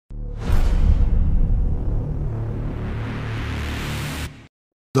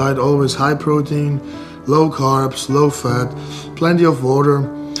Diet always high protein, low carbs, low fat, plenty of water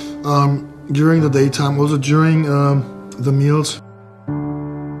during the daytime, also during the meals.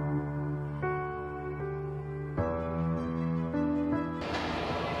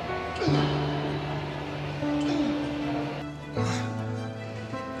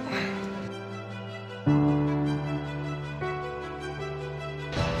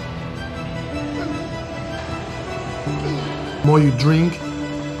 The more you drink,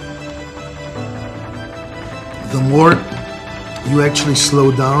 the more you actually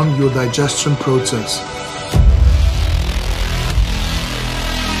slow down your digestion process.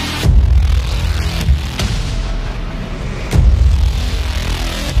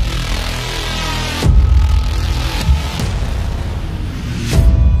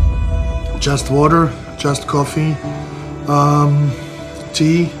 Just water, just coffee,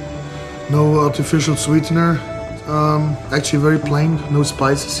 tea, no artificial sweetener, actually very plain, no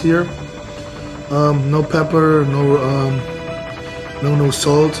spices here. No pepper, no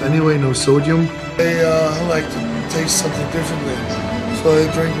salt, anyway, no sodium. I like to taste something differently. So I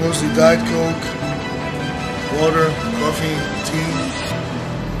drink mostly Diet Coke, water, coffee, tea,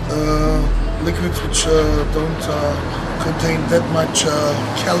 liquids which don't contain that much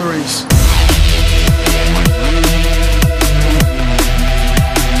calories.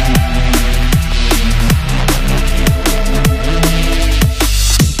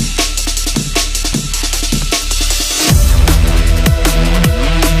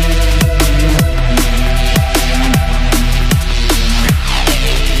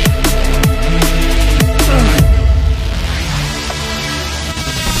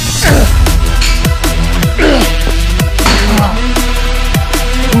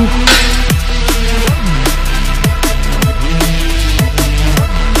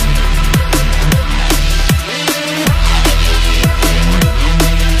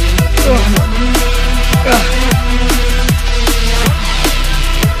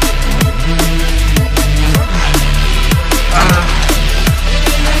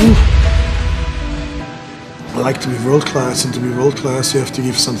 I like to be world class, and to be world class you have to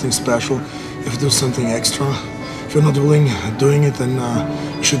give something special, you have to do something extra. If you're not willing doing it, then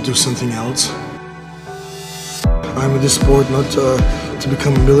you should do something else. I'm in this sport not to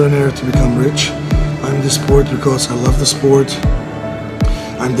become a millionaire, to become rich. I'm in this sport because I love the sport.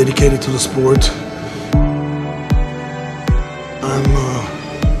 I'm dedicated to the sport. I'm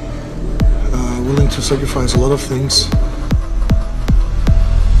willing to sacrifice a lot of things.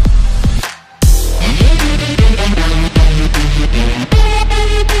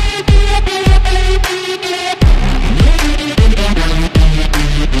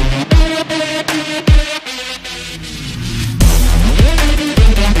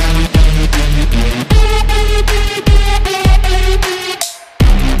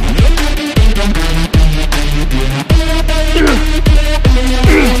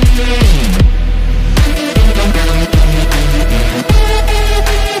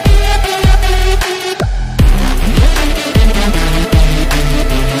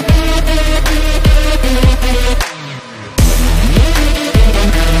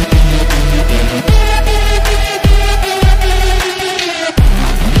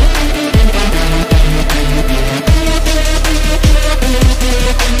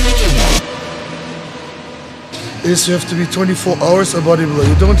 Is you have to be 24 hours a bodybuilder.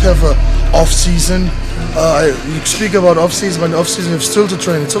 You don't have a off season. You speak about off season, but in off season you have still to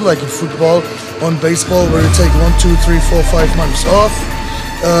train. It's not like in football or in baseball where you take 1, 2, 3, 4, 5 months off.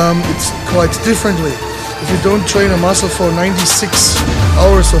 It's quite differently. If you don't train a muscle for 96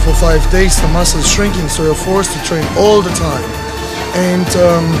 hours or for 5 days, the muscle is shrinking, so you're forced to train all the time. And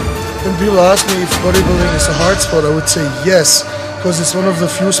when people ask me if bodybuilding is a hard sport, I would say yes, because it's one of the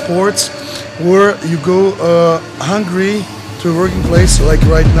few sports where you go hungry to a working place. Like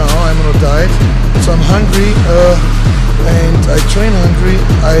right now, I'm on a diet, so I'm hungry and I train hungry.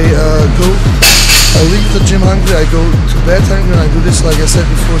 I leave the gym hungry, I go to bed hungry, and I do this, like I said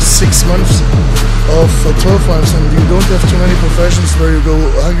before, 6 months of 12 months, and you don't have too many professions where you go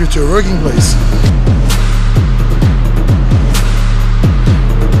hungry to a working place.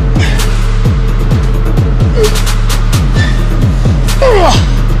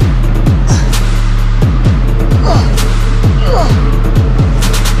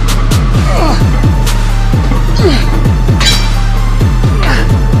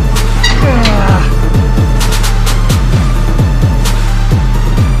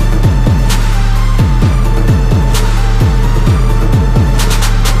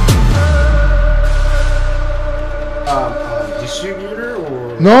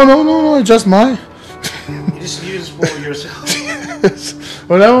 No, just mine. You just use for yourself? Yes.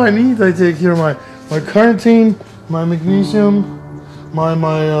 whatever I need, I take here my carnitine, my magnesium, my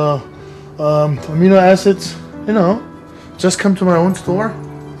amino acids. You know, just come to my own store.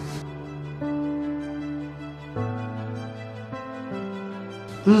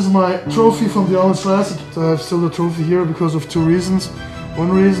 This is my trophy from the Arnold Classic. I have still the trophy here because of two reasons.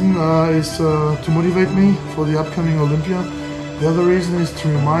 One reason is to motivate me for the upcoming Olympia. The other reason is to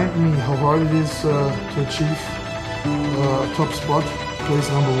remind me how hard it is to achieve top spot, place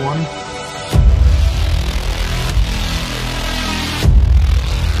number 1.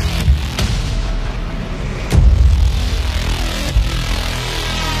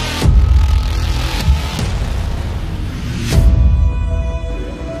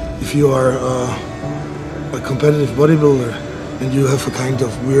 If you are a competitive bodybuilder and you have a kind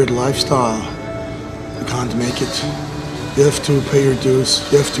of weird lifestyle, you can't make it. You have to pay your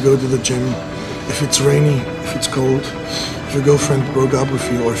dues, you have to go to the gym. If it's rainy, if it's cold, if your girlfriend broke up with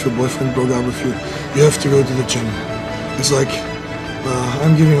you or if your boyfriend broke up with you, you have to go to the gym. It's like,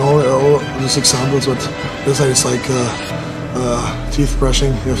 I'm giving all these examples, but it's like teeth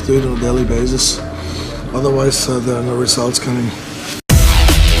brushing. You have to do it on a daily basis. Otherwise, there are no results coming.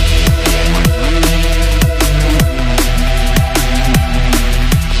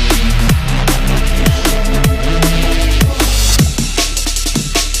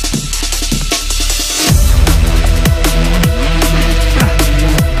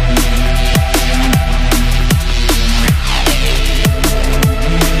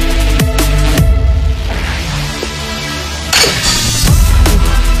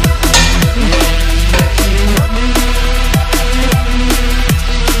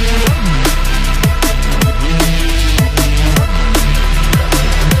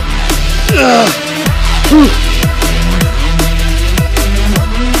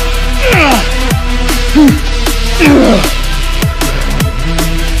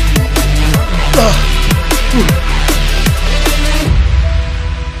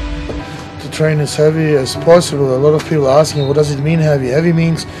 To train as heavy as possible. A lot of people asking, what does it mean heavy? Heavy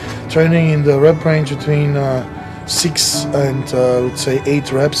means training in the rep range between 6 and let's say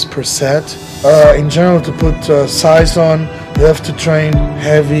 8 reps per set. In general, to put size on, you have to train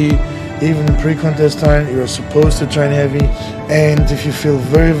heavy. Even in pre-contest time, you're supposed to train heavy. And if you feel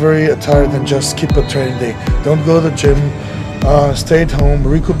very tired, then just skip a training day. Don't go to the gym, stay at home,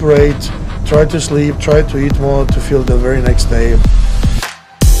 recuperate, try to sleep, try to eat more to feel the very next day.